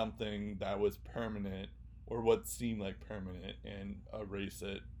fix something that was permanent or what seemed like permanent and erase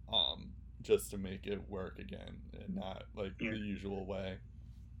it just to make it work again and not like Yeah. the usual way.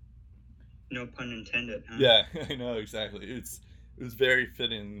 No pun intended, huh? Yeah, I know exactly. It was very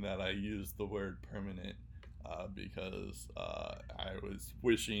fitting that I used the word permanent because I was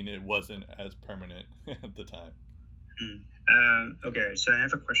wishing it wasn't as permanent at the time. Okay, so I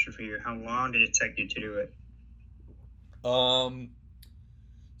have a question for you. How long did it take you to do it? Um,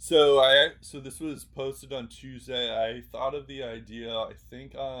 so this was posted on Tuesday. I thought of the idea I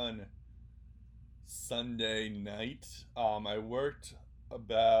think on Sunday night. I worked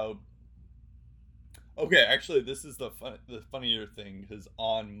about. Okay, actually, this is the funnier thing because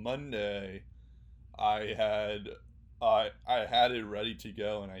on Monday I had I had it ready to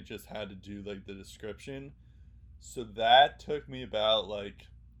go and I just had to do like the description. So that took me about like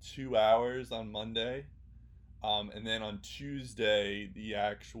 2 hours on Monday. And then on Tuesday, the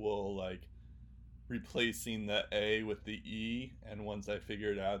actual like replacing the A with the E, and once I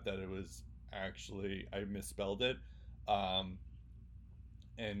figured out that it was actually I misspelled it, um,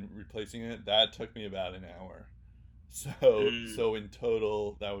 and replacing it, that took me about an hour. Mm, So in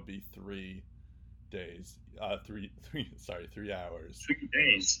total, that would be 3 days. Three. Sorry, 3 hours. 3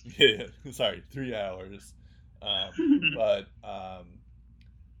 days. Yeah, sorry, 3 hours. But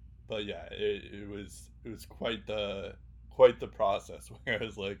but yeah, it was quite the process where I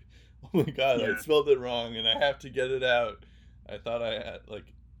was like, oh my god, I Yeah, spelled it wrong and I have to get it out. I thought I had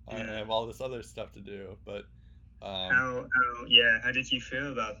like I yeah. have all this other stuff to do, but um, How did you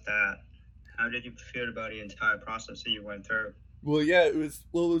feel about that? How did you feel about the entire process that you went through? well, yeah, it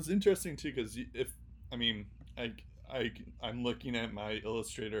was interesting too because if I mean I I I'm looking at my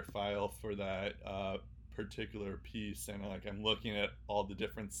Illustrator file for that particular piece and like I'm looking at all the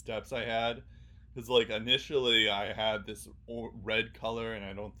different steps I had because like initially I had this red color and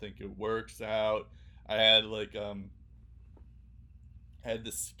I don't think it works out. I had like had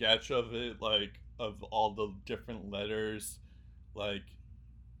the sketch of it like of all the different letters like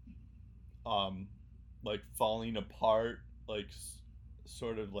um like falling apart like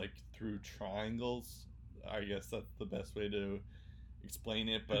sort of like through triangles. I guess that's the best way to explain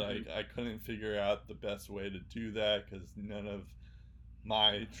it, but Hmm. I couldn't figure out the best way to do that because none of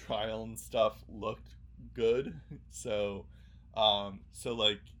my trial and stuff looked good. So so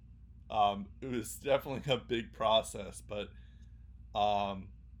like it was definitely a big process, but um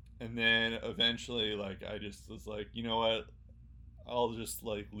and then eventually like I just was like, you know what, I'll just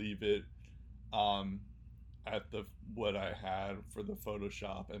like leave it um at the what I had for the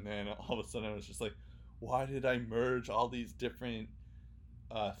Photoshop, and then all of a sudden I was just like, why did I merge all these different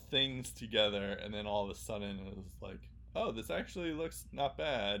things together? And then all of a sudden it was like, oh, this actually looks not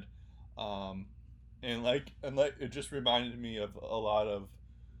bad, um, and like it just reminded me of a lot of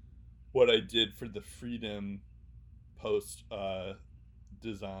what I did for the Freedom post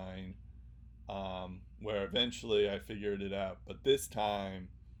design, where eventually I figured it out, but this time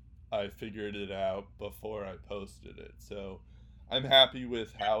I figured it out before I posted it. So I'm happy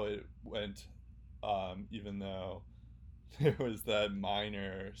with how it went, even though there was that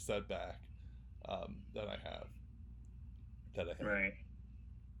minor setback that I have that I had. Right.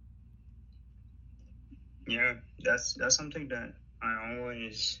 Yeah, that's something that I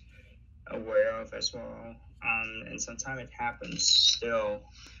always aware of as well. And sometimes it happens still,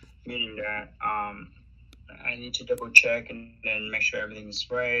 meaning that I need to double check and then make sure everything's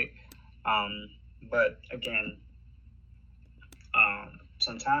right. Um, but again,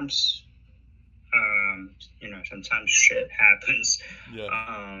 sometimes sometimes shit happens. Yeah,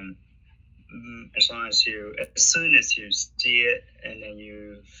 Um, as long as as soon as you see it and then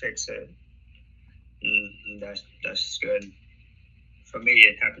you fix it, that's good. For me,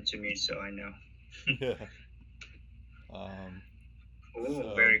 it happened to me, so I know. yeah. Um, Oh,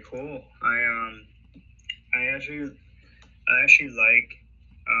 so very cool. I actually like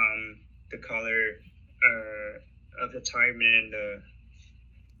the color of the time and the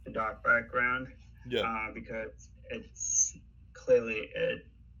dark background yeah, because it's clearly it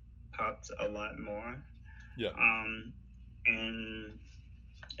pops a lot more. yeah, Um, and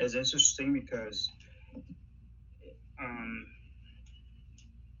it's interesting um,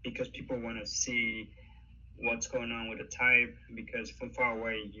 because people want to see what's going on with the type, because from far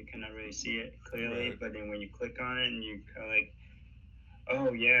away you cannot really see it clearly, Right. but then when you click on it and you kind of like,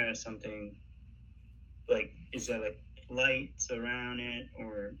 oh yeah, something like, is there like lights around it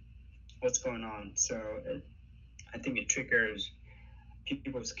or what's going on? So I think it triggers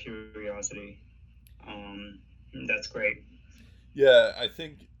people's curiosity. Um, that's great. Yeah, I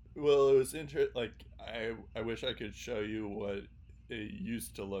think. Well, it was like I wish I could show you what it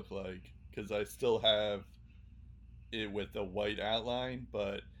used to look like because I still have it with a white outline,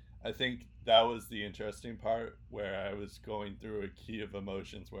 but I think that was the interesting part where I was going through a key of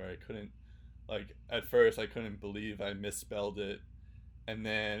emotions where I couldn't, like, at first I couldn't believe I misspelled it, and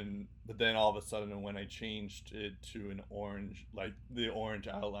then but then all of a sudden when I changed it to an orange, like the orange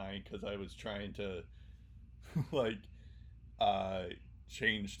outline, because I was trying to like uh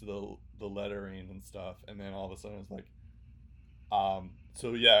change the lettering and stuff, and then all of a sudden I was like,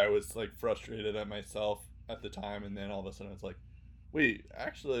 so yeah, I was like frustrated at myself at the time, and then all of a sudden it's like, wait,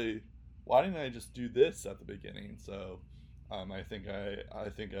 actually, why didn't I just do this at the beginning? So, I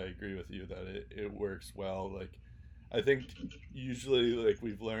think I agree with you that it works well. Like, I think usually like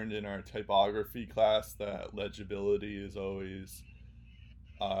we've learned in our typography class that legibility is always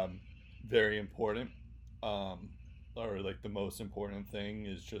um, very important. Um, or like the most important thing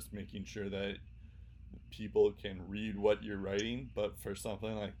is just making sure that people can read what you're writing. But for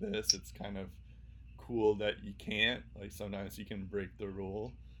something like this, it's kind of cool that you can't. Like sometimes you can break the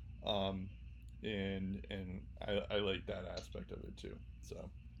rule, um, and I like that aspect of it too. So,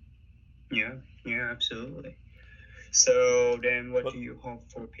 Yeah, yeah, absolutely. So then, what but do you hope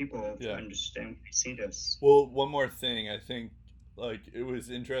for people to yeah. understand when they see this? Well, one more thing, I think like it was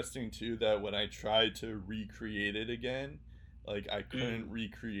interesting too that when I tried to recreate it again, like I couldn't Mm,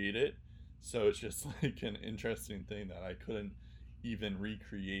 recreate it. So it's just like an interesting thing that I couldn't even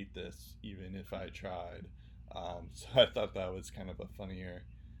recreate this even if I tried. So I thought that was kind of a funnier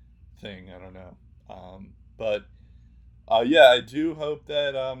thing. I don't know. But yeah, I do hope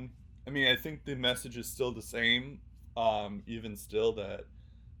that. I mean, I think the message is still the same. Even still, that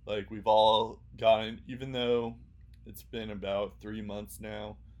like we've all gotten, even though it's been about 3 months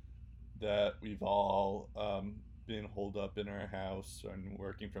now that we've all been holed up in our house and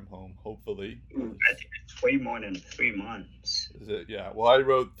working from home. Hopefully, ooh, I think it's way more than 3 months. is it? Yeah. Well, I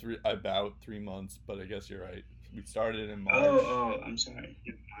wrote about 3 months, but I guess you're right. We started in Oh, March. oh, I'm sorry.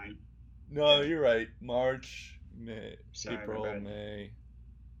 Never mind. No, Yeah, you're right. March, May, sorry, my April, bad. May.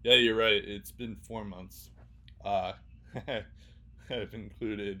 Yeah, you're right. It's been 4 months. Uh, I've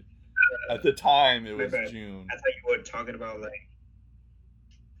included. At the time, it My was bad. June. I thought you were talking about like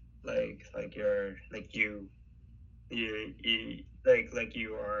your like you like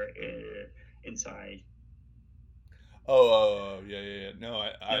you are inside. Yeah, yeah, yeah. No,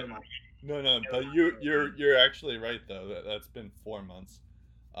 Never mind. no, no. Never But mind. Never mind. you're actually right though. That's been 4 months.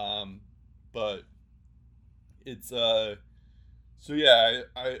 Um, but it's so yeah,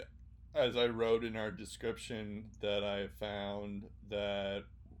 I as I wrote in our description that I found that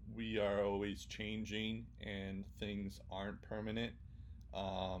we are always changing and things aren't permanent.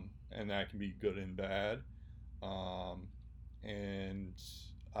 And that can be good and bad. Um, and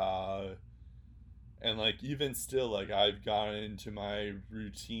uh, and like even still, like I've gotten into my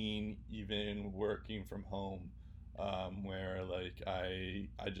routine even working from home, where like I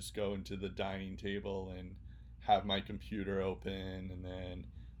just go into the dining table and have my computer open, and then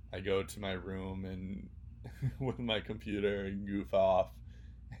I go to my room and with my computer and goof off,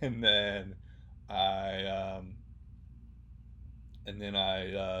 and then I and then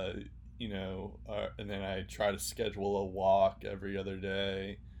I and then I try to schedule a walk every other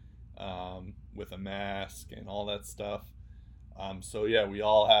day, with a mask and all that stuff. So yeah, we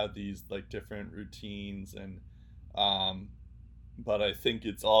all have these like different routines, and um, but I think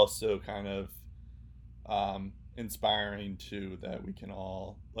it's also kind of inspiring too that we can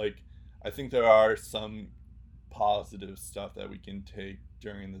all like. I think there are some positive stuff that we can take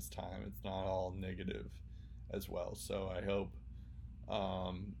during this time. It's not all negative as well. So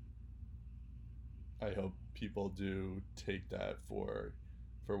um, I hope people do take that for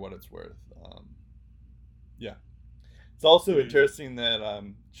what it's worth. Yeah. It's also Mm, interesting that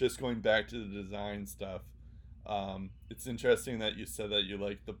just going back to the design stuff, it's interesting that you said that you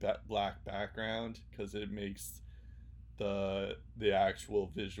like the black background because it makes the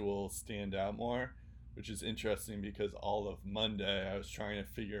actual visual stand out more, which is interesting because all of Monday I was trying to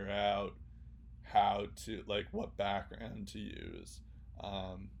figure out how to like what background to use,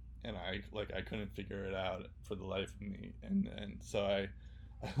 um, and I couldn't figure it out for the life of me, and so I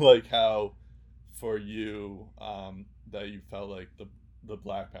like how for you, that you felt like the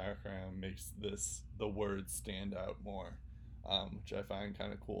black background makes the words stand out more, which I find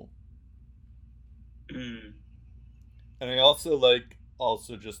kind of cool. Mm. And I also like,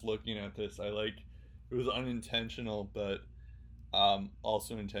 also just looking at this, I like, it was unintentional, but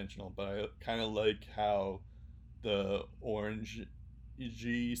also intentional. But I kind of like how the orange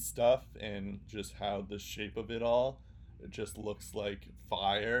stuff and just how the shape of it all, it just looks like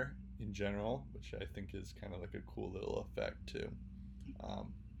fire in general, which I think is kind of like a cool little effect too.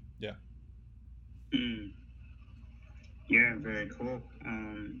 Um, yeah. Mm. Yeah, very cool.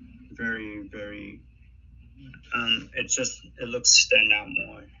 Very, very. It looks stand out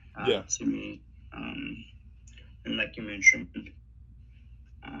more Yeah. to me. And like you mentioned,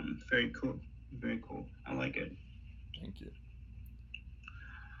 very cool, very cool. I like it. Thank you.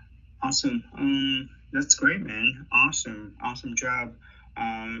 Awesome. That's great, man. Awesome, awesome job.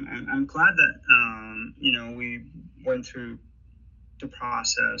 I'm glad that we went through the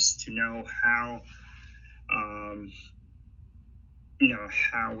process to know how um,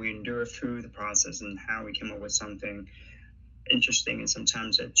 how we endure through the process and how we came up with something interesting, and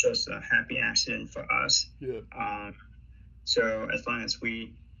sometimes it's just a happy accident for us. Yeah. Um, so as long as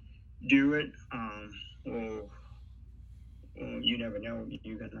we do it, we'll, you never know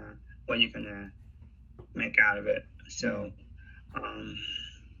what you're gonna make out of it. So um,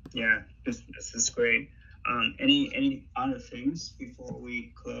 yeah, this is great. Any other things before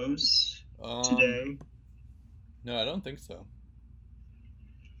we close Um, today? no, I don't think so.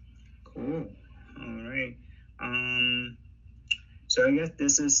 Cool. All right. Um, so I guess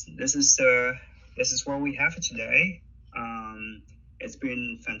this is what we have for today. It's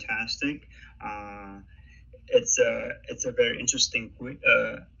been fantastic. Uh, it's a very interesting week.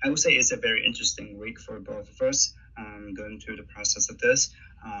 I would say it's a very interesting week for both of us. Going through the process of this.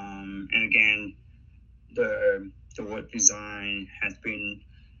 And again, the web design has been,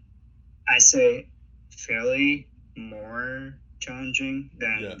 I say, fairly more challenging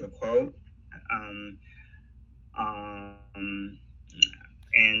Yeah. than the quote. Um, um,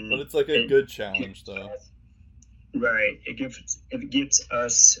 But and it's like a it good challenge gives though. us, right. It gives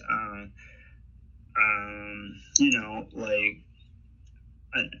us like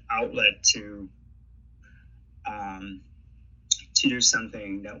an outlet um, to do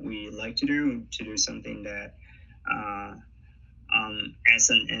something that we like to do something that uh, as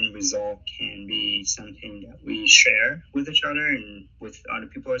an end result can be something that we share with each other and with other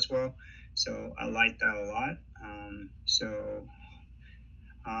people as well. So I like that a lot.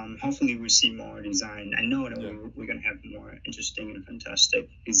 Hopefully we see more design. I know that Yeah. we're going to have more interesting and fantastic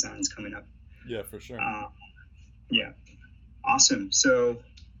designs coming up. Yeah, for sure. Uh, yeah, awesome. So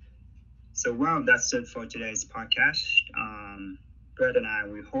well, that's it for today's podcast. Brett and I,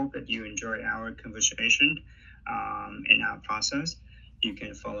 we hope that you enjoyed our conversation in our process. You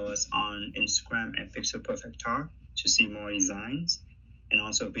can follow us on Instagram at Pixel Perfect Talk to see more designs, and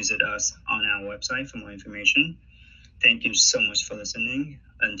also visit us on our website for more information. Thank you so much for listening.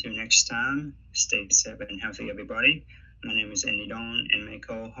 Until next time, stay safe and healthy, everybody. My name is Andy Don, and my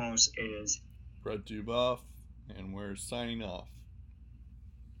co-host is. Brett Duboff, and we're signing off.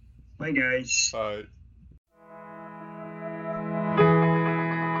 Bye, guys. Bye.